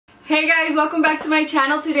Hey guys, welcome back to my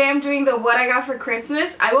channel. Today I'm doing the what I got for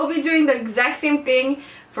Christmas. I will be doing the exact same thing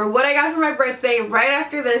for what I got for my birthday right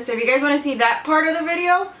after this. So if you guys want to see that part of the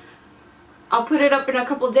video, I'll put it up in a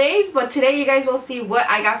couple days. But today you guys will see what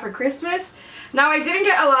I got for Christmas. Now I didn't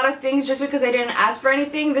get a lot of things just because I didn't ask for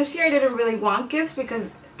anything. This year I didn't really want gifts because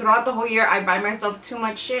throughout the whole year I buy myself too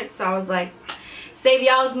much shit. So I was like, save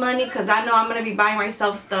y'all's money because I know I'm going to be buying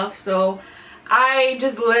myself stuff. So I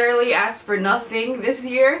just literally asked for nothing this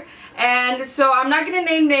year. And so I'm not going to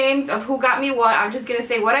name names of who got me what. I'm just going to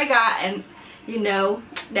say what I got and, you know,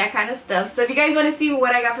 that kind of stuff. So if you guys want to see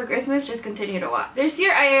what I got for Christmas, just continue to watch. This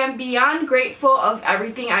year I am beyond grateful of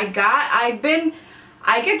everything I got.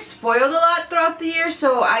 I get spoiled a lot throughout the year,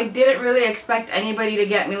 so I didn't really expect anybody to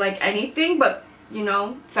get me like anything. But, you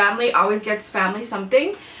know, family always gets family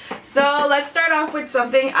something. So let's start off with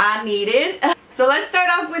something I needed. So let's start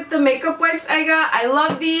off with the makeup wipes I got. I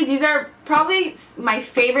love these. These are probably my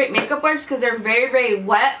favorite makeup wipes because they're very, very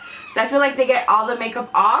wet. So I feel like they get all the makeup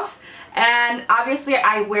off. And obviously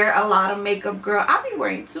I wear a lot of makeup, girl. I've been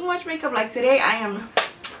wearing too much makeup. Like today I am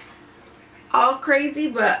all crazy,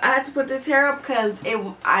 but I had to put this hair up because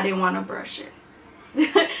I didn't want to brush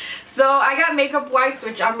it. So I got makeup wipes,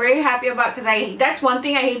 which I'm very happy about because that's one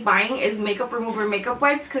thing I hate buying is makeup remover makeup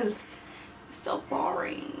wipes because it's so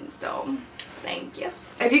boring. So thank you.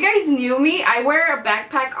 If you guys knew me, I wear a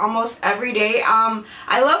backpack almost every day.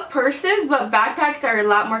 I love purses, but backpacks are a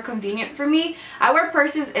lot more convenient for me. I wear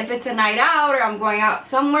purses if it's a night out or I'm going out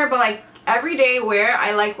somewhere, but like everyday wear,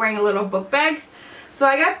 I like wearing little book bags. So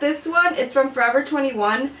I got this one. It's from Forever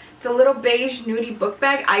 21. It's a little beige nudie book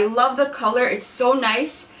bag. I love the color. It's so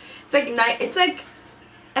nice. It's like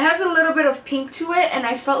it has a little bit of pink to it, and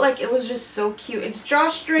I felt like it was just so cute. It's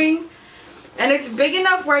drawstring. And it's big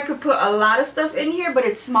enough where I could put a lot of stuff in here, but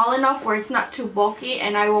it's small enough where it's not too bulky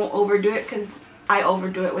and I won't overdo it because I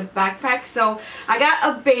overdo it with backpacks. So I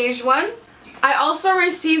got a beige one. I also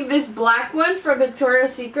received this black one from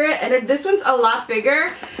Victoria's Secret, and this one's a lot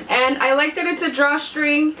bigger. And I like that it's a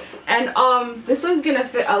drawstring, and this one's gonna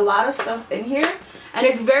fit a lot of stuff in here. And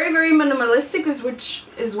it's very, very minimalistic, which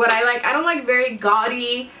is what I like. I don't like very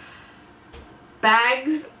gaudy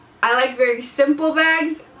bags. I like very simple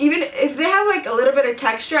bags. Even if they have like a little bit of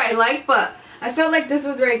texture, I like, but I felt like this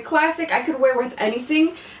was very classic. I could wear with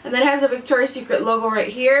anything. And then it has a Victoria's Secret logo right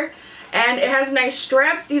here. And it has nice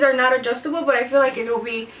straps. These are not adjustable, but I feel like it will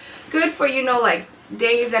be good for, you know, like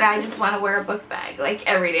days that I just want to wear a book bag, like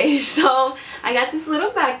every day. So I got this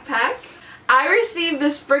little backpack. I received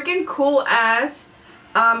this freaking cool ass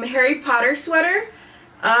Harry Potter sweater.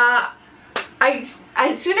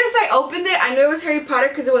 As soon as I opened it, I knew it was Harry Potter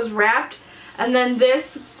because it was wrapped, and then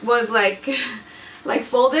this was like like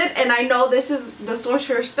folded, and I know this is the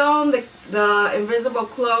Sorcerer's Stone, the invisible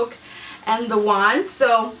cloak, and the wand.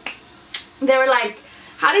 So they were like,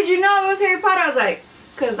 how did you know it was Harry Potter? I was like,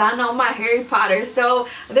 because I know my Harry Potter. So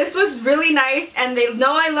this was really nice, and they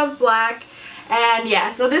know I love black. And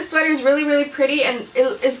yeah, so this sweater is really, really pretty, and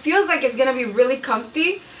it feels like it's gonna be really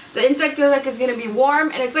comfy. The inside feels like it's going to be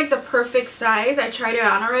warm, and it's like the perfect size. I tried it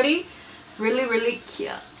on already. Really, really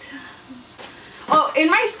cute. Oh, in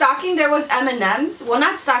my stocking there was M&Ms. Well,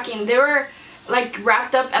 not stocking. They were like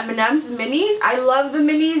wrapped up M&Ms, minis. I love the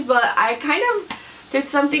minis, but I kind of did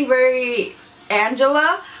something very Angie.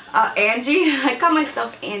 I call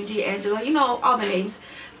myself Angie, Angela. You know, all the names.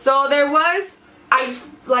 So I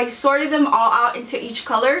like sorted them all out into each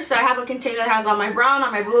color. So I have a container that has all my brown,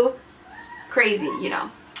 all my blue. Crazy, you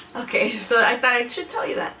know. Okay, so I thought I should tell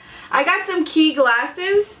you that. I got some key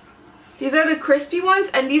glasses. These are the crispy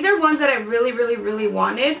ones, and these are ones that I really, really, really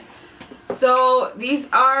wanted. So these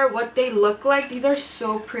are what they look like. These are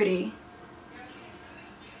so pretty.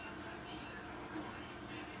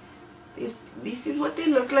 This is what they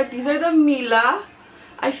look like. These are the Mila.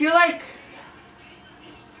 I feel like,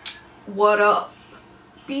 what up,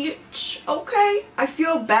 bitch? Okay. I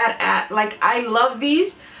feel bad at, like, I love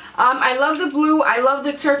these. I love the blue. I love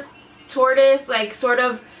the tortoise, like, sort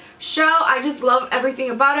of shell. I just love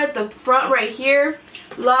everything about it. The front right here,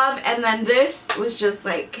 love. And then this was just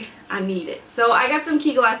like, I need it. So I got some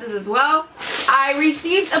key glasses as well. I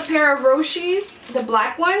received a pair of Roshis, the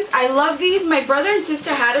black ones. I love these. My brother and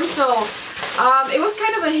sister had them, so it was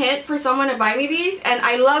kind of a hint for someone to buy me these. And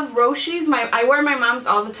I love Roshis. I wear my mom's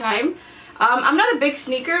all the time. I'm not a big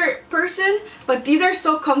sneaker person, but these are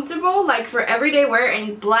so comfortable, like for everyday wear,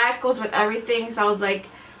 and black goes with everything. So I was like,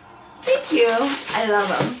 thank you. I love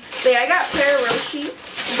them. So yeah, I got a pair of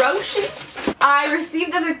Roshis. I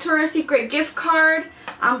received the Victoria's Secret gift card.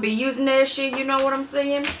 I'm be using that shit, you know what I'm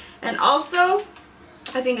saying? And also,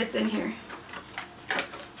 I think it's in here.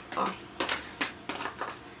 Oh.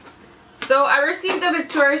 So I received a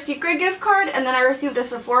Victoria's Secret gift card, and then I received a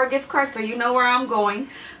Sephora gift card, so you know where I'm going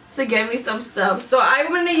to get me some stuff. So I'm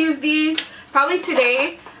going to use these probably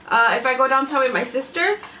today. If I go downtown with my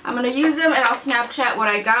sister, I'm going to use them and I'll Snapchat what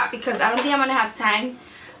I got, because I don't think I'm going to have time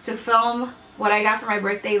to film what I got for my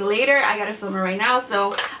birthday later. I got to film it right now.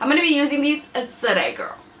 So I'm going to be using these today,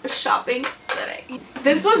 girl. Shopping today.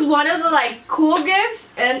 This was one of the like cool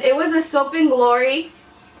gifts, and it was a Soap and Glory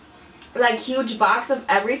like huge box of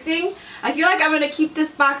everything. I feel like I'm going to keep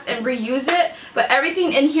this box and reuse it, but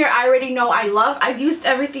everything in here I already know I love. I've used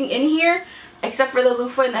everything in here except for the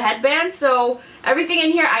loofah and the headband, so everything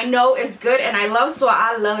in here I know is good and I love, so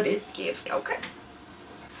I love this gift. Okay,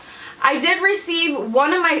 I did receive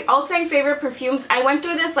one of my all-time favorite perfumes. I went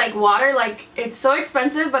through this like water, like it's so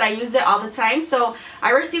expensive, but I used it all the time. So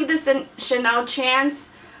I received this in Chanel Chance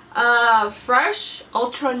Fresh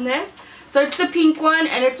Ultra Nip. So it's the pink one,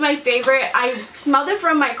 and it's my favorite. I smelled it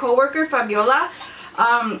from my coworker Fabiola.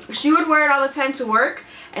 She would wear it all the time to work,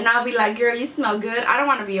 and I'll be like, girl, you smell good. I don't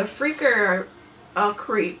want to be a freak or a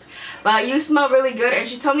creep, but you smell really good. And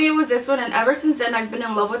she told me it was this one, and ever since then I've been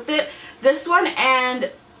in love with it. This one and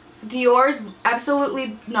Dior's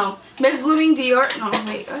absolutely no Miss Blooming Dior, no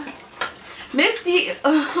wait, Miss D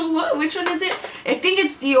what, which one is it? I think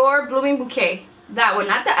it's Dior Blooming Bouquet. That one,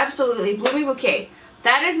 not the absolutely Blooming Bouquet.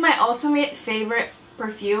 That is my ultimate favorite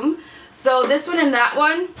perfume. So this one and that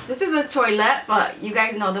one, this is a toilette, but you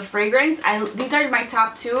guys know the fragrance. These are my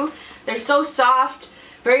top two. They're so soft,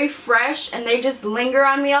 very fresh, and they just linger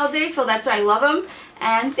on me all day, so that's why I love them.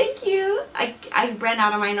 And thank you. I ran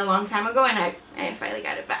out of mine a long time ago, and I finally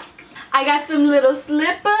got it back. I got some little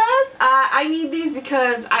slippers. I need these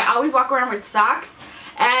because I always walk around with socks,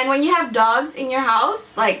 and when you have dogs in your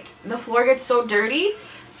house, like the floor gets so dirty.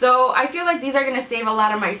 So I feel like these are going to save a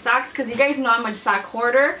lot of my socks, because you guys know I'm a sock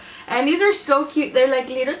hoarder. And these are so cute. They're like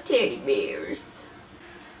little teddy bears.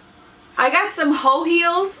 I got some hoe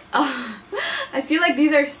heels. I feel like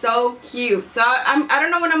these are so cute. So I don't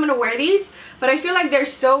know when I'm going to wear these, but I feel like they're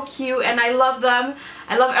so cute and I love them.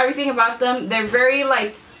 I love everything about them. They're very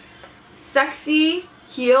like sexy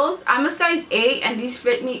heels. I'm a size 8 and these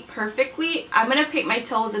fit me perfectly. I'm going to paint my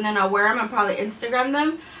toes and then I'll wear them and probably Instagram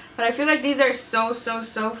them. But I feel like these are so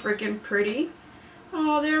freaking pretty.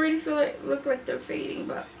 Oh, they already look like they're fading,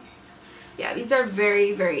 but yeah, these are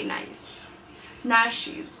very nice. Nice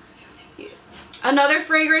shoes. Yes. Another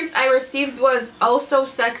fragrance I received was Oh So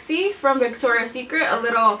Sexy from Victoria's Secret. A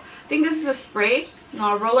little, I think this is a spray,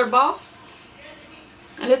 no, a roller ball.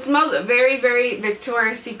 And it smells very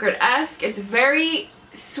Victoria's Secret-esque. It's very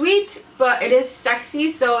sweet, but it is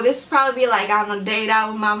sexy. So this would probably be like on a date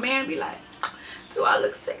out with my man, be like, do I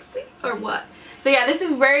look sexy or what? So yeah, this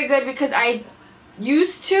is very good because I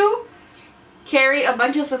used to carry a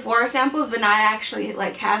bunch of Sephora samples, but now I actually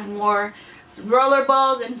like have more roller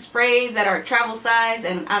balls and sprays that are travel size,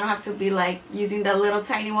 and I don't have to be like using the little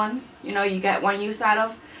tiny one, you know, you get one use out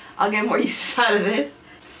of. I'll get more use out of this.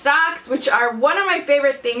 Socks, which are one of my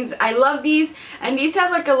favorite things. I love these, and these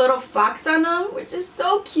have like a little fox on them, which is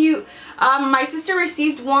so cute. My sister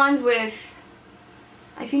received ones with,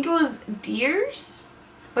 I think it was deers,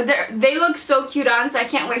 but they look so cute on, so I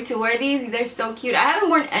can't wait to wear these. These are so cute. I haven't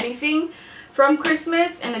worn anything from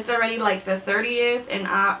Christmas, and it's already like the 30th, and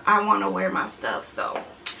I want to wear my stuff, so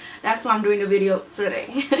that's why I'm doing the video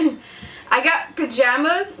today. I got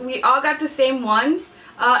pajamas. We all got the same ones.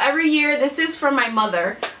 Every year, this is from my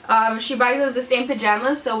mother. She buys us the same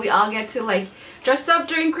pajamas, so we all get to like dress up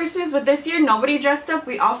during Christmas, but this year nobody dressed up.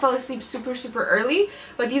 We all fell asleep super early,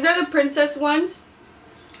 but these are the princess ones.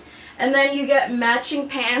 And then you get matching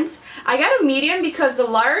pants. I got a medium because the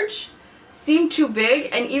large seemed too big,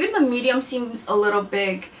 and even the medium seems a little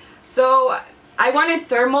big. So I wanted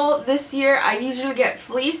thermal this year. I usually get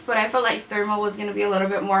fleece, but I felt like thermal was going to be a little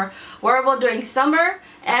bit more wearable during summer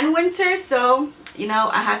and winter. So, you know,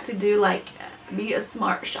 I had to do like, be a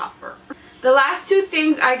smart shopper. The last two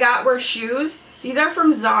things I got were shoes. These are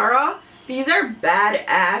from Zara. These are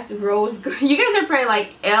badass rose gold. You guys are probably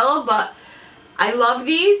like, L, but I love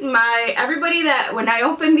these. Everybody that when I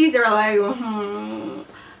open these are like,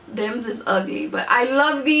 Dems is ugly, but I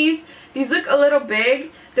love these. These look a little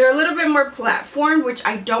big. They're a little bit more platformed, which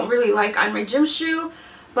I don't really like on my gym shoe,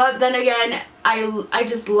 but then again, I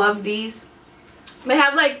just love these. They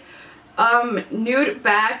have like nude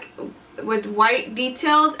back with white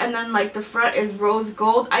details, and then like the front is rose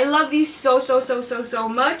gold. I love these so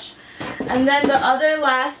much. And then the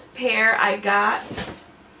last pair I got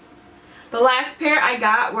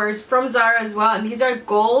was from Zara as well, and these are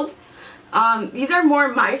gold. These are more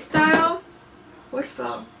my style. What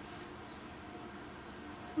fell?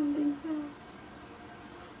 Something fell.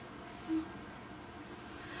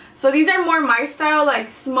 So these are more my style, like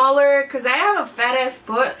smaller, because I have a fat ass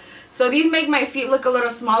foot. So these make my feet look a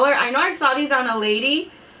little smaller. I know I saw these on a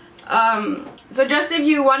lady. So just if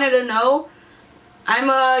you wanted to know,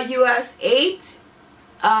 I'm a US 8.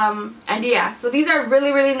 And yeah, so these are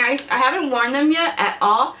really, really nice. I haven't worn them yet at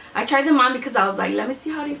all. I tried them on because I was like, let me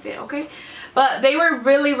see how they fit, okay? But they were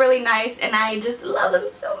really, really nice, and I just love them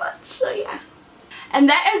so much. So yeah. And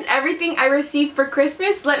that is everything I received for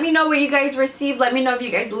Christmas. Let me know what you guys received. Let me know if you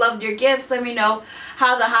guys loved your gifts. Let me know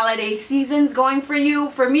how the holiday season's going for you.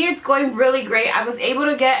 For me, it's going really great. I was able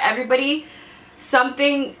to get everybody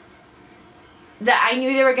something that I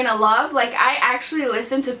knew they were gonna love. Like, I actually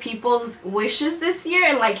listened to people's wishes this year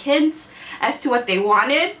and like hints as to what they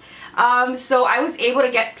wanted. So I was able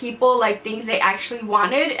to get people like things they actually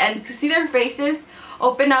wanted, and to see their faces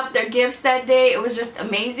open up their gifts that day, it was just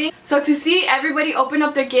amazing. So to see everybody open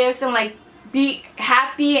up their gifts and like be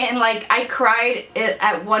happy, and like I cried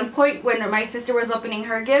at one point when my sister was opening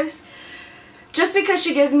her gifts, just because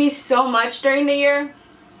she gives me so much during the year.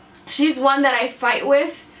 She's one that I fight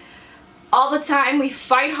with all the time. We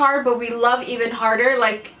fight hard, but we love even harder.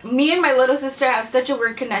 Like, me and my little sister have such a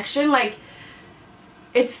weird connection. Like,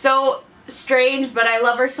 it's so strange, but I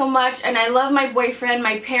love her so much, and I love my boyfriend,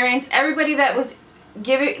 my parents, everybody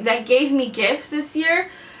that gave me gifts this year.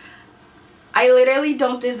 I literally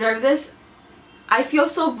don't deserve this. I feel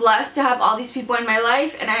so blessed to have all these people in my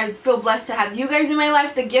life, and I feel blessed to have you guys in my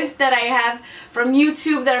life. The gift that I have from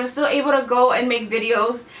YouTube, that I'm still able to go and make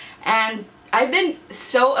videos, and I've been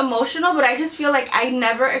so emotional, but I just feel like I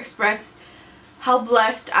never express how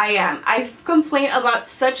blessed I am. I've complained about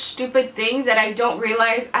such stupid things that I don't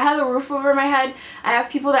realize. I have a roof over my head. I have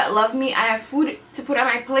people that love me. I have food to put on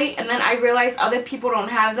my plate, and then I realize other people don't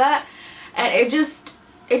have that. And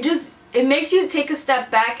it makes you take a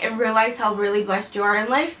step back and realize how really blessed you are in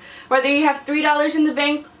life. Whether you have $3 in the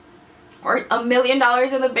bank or $1 million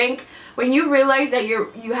in the bank, when you realize that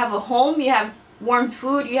you have a home, you have warm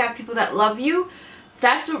food, you have people that love you,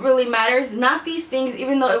 that's what really matters. Not these things.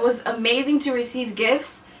 Even though it was amazing to receive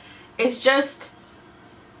gifts, it's just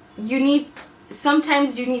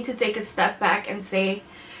sometimes you need to take a step back and say,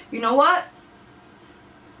 you know what,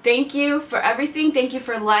 thank you for everything, thank you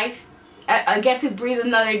for life. I get to breathe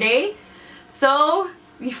another day. So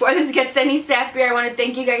before this gets any sappier, I want to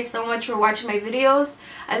thank you guys so much for watching my videos.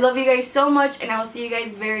 I love you guys so much, and I will see you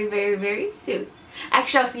guys very, very, very soon.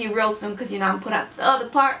 Actually, I'll see you real soon, because you know I'm putting out the other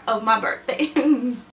part of my birthday.